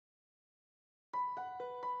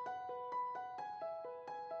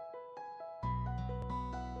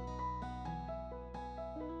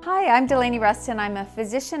Hi, I'm Delaney Ruston. I'm a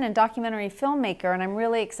physician and documentary filmmaker, and I'm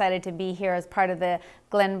really excited to be here as part of the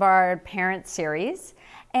Glenbard Parent Series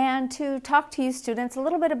and to talk to you students a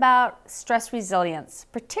little bit about stress resilience.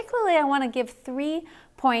 Particularly, I want to give 3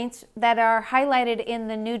 points that are highlighted in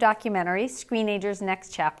the new documentary, Screenager's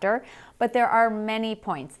Next Chapter, but there are many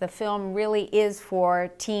points. The film really is for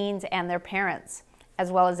teens and their parents,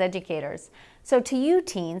 as well as educators. So to you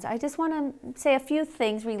teens, I just want to say a few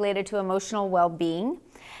things related to emotional well-being.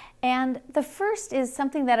 And the first is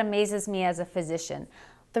something that amazes me as a physician.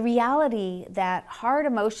 The reality that hard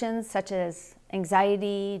emotions such as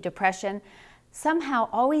anxiety, depression, somehow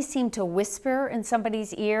always seem to whisper in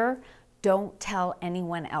somebody's ear, don't tell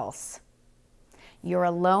anyone else. You're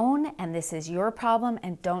alone and this is your problem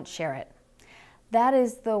and don't share it. That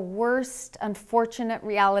is the worst, unfortunate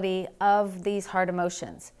reality of these hard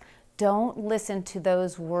emotions. Don't listen to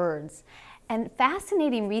those words. And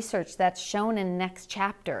fascinating research that's shown in Next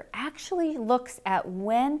Chapter actually looks at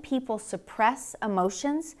when people suppress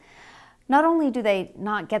emotions, not only do they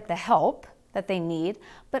not get the help that they need,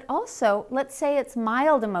 but also, let's say it's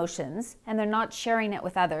mild emotions and they're not sharing it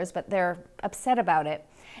with others, but they're upset about it,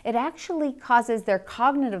 it actually causes their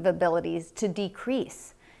cognitive abilities to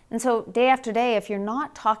decrease. And so day after day, if you're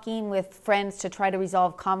not talking with friends to try to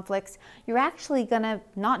resolve conflicts, you're actually going to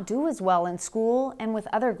not do as well in school and with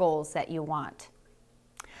other goals that you want.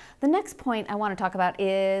 The next point I want to talk about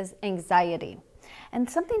is anxiety. And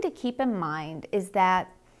something to keep in mind is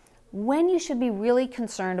that when you should be really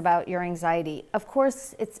concerned about your anxiety, of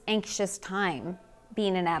course it's anxious time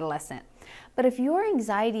being an adolescent. But if your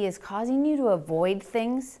anxiety is causing you to avoid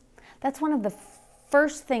things, that's one of the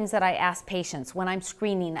first things that I ask patients when I'm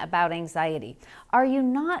screening about anxiety. Are you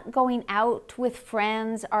not going out with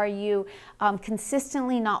friends? Are you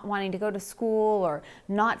consistently not wanting to go to school or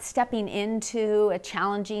not stepping into a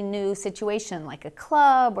challenging new situation like a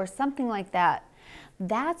club or something like that?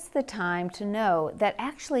 That's the time to know that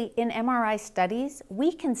actually in MRI studies,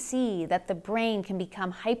 we can see that the brain can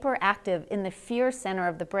become hyperactive in the fear center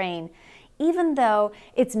of the brain, even though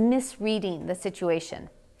it's misreading the situation.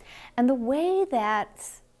 And the way that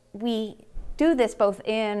we do this both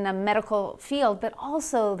in a medical field, but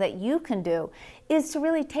also that you can do, is to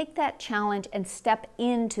really take that challenge and step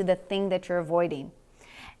into the thing that you're avoiding.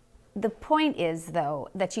 The point is, though,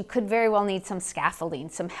 that you could very well need some scaffolding,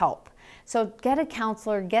 some help. So get a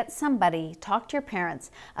counselor, get somebody, talk to your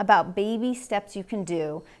parents about baby steps you can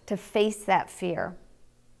do to face that fear.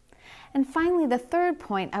 And finally, the third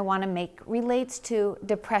point I want to make relates to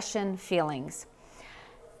depression feelings.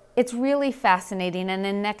 It's really fascinating, and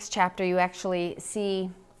in Next Chapter you actually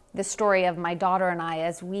see the story of my daughter and I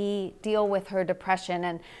as we deal with her depression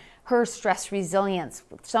and her stress resilience.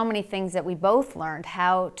 So many things that we both learned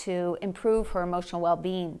how to improve her emotional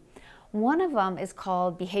well-being. One of them is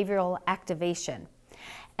called behavioral activation,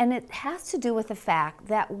 and it has to do with the fact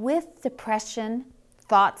that with depression,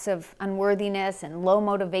 thoughts of unworthiness and low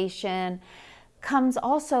motivation, comes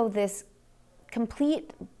also this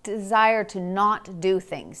complete desire to not do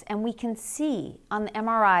things. And we can see on the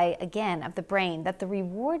MRI, again, of the brain that the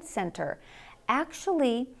reward center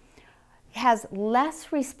actually has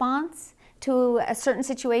less response to a certain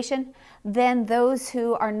situation than those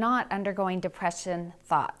who are not undergoing depression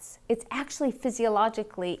thoughts. It's actually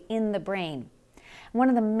physiologically in the brain. One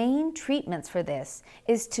of the main treatments for this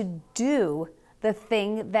is to do the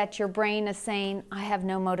thing that your brain is saying, I have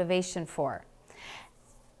no motivation for.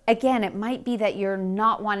 Again, it might be that you're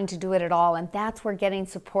not wanting to do it at all, and that's where getting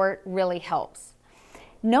support really helps.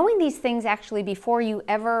 Knowing these things actually before you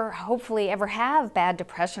hopefully ever have bad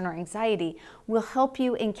depression or anxiety will help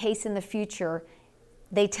you in case in the future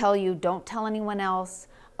they tell you don't tell anyone else,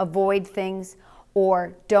 avoid things,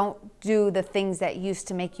 or don't do the things that used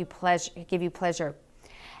to make you give you pleasure.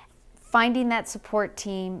 Finding that support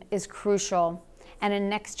team is crucial, and in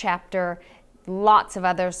Next Chapter, lots of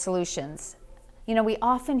other solutions. You know, we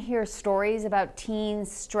often hear stories about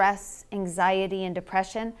teens' stress, anxiety, and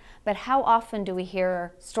depression, but how often do we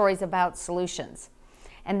hear stories about solutions?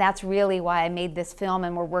 And that's really why I made this film,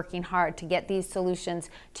 and we're working hard to get these solutions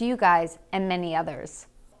to you guys and many others.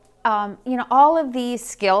 You know, all of these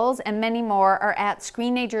skills and many more are at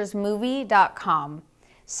screenagersmovie.com.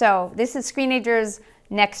 So this is Screenager's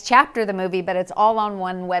Next Chapter, the movie, but it's all on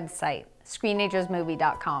one website,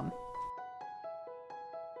 screenagersmovie.com.